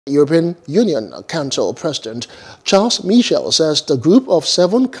European Union Council President Charles Michel says the group of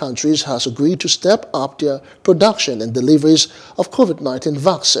 7 countries has agreed to step up their production and deliveries of COVID-19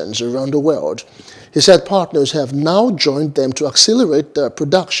 vaccines around the world. He said partners have now joined them to accelerate the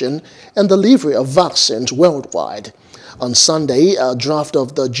production and delivery of vaccines worldwide. On Sunday, a draft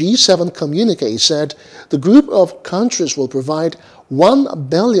of the G7 communique said the group of countries will provide 1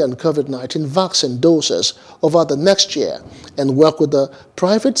 billion COVID-19 vaccine doses over the next year and work with the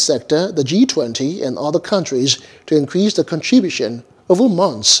private sector, the G20 and other countries to increase the contribution over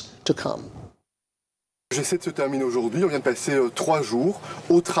months to come. G7 se termine aujourd'hui. On vient de passer 3 jours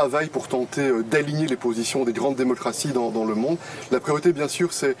au travail pour tenter d'aligner les positions des grandes démocraties dans le monde. La priorité, bien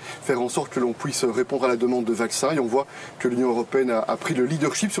sûr, c'est faire en sorte que l'on puisse répondre à la demande de vaccins. Et on voit que l'Union européenne a pris le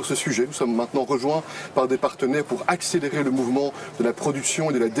leadership sur ce sujet. Nous sommes maintenant rejoints par des partenaires pour accélérer le mouvement de la production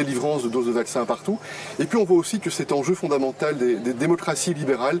et de la délivrance de doses de vaccins partout. Et puis on voit aussi que cet enjeu fondamental des démocraties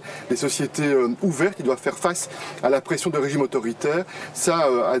libérales, des sociétés ouvertes qui doivent faire face à la pression de régimes autoritaires, ça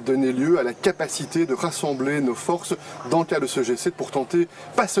a donné lieu à la capacité de rassembler nos forces dans le cadre de ce G7 pour tenter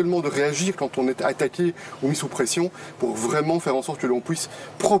pas seulement de réagir quand on est attaqué ou mis sous pression, pour vraiment faire en sorte que l'on puisse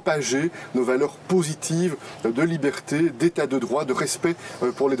propager nos valeurs positives de liberté, d'état de droit, de respect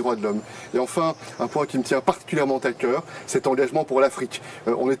pour les droits de l'homme. Et enfin, un point qui me tient particulièrement à cœur, cet engagement pour l'Afrique.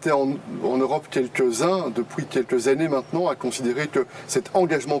 On était en Europe quelques-uns, depuis quelques années maintenant, à considérer que cet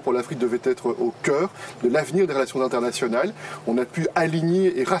engagement pour l'Afrique devait être au cœur de l'avenir des relations internationales. On a pu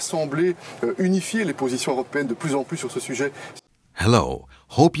aligner et rassembler, unifier les positions européennes de plus en plus sur ce sujet. Hello,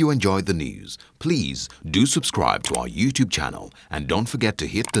 hope you enjoyed the news. Please do subscribe to our YouTube channel and don't forget to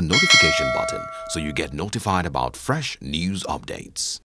hit the notification button so you get notified about fresh news updates.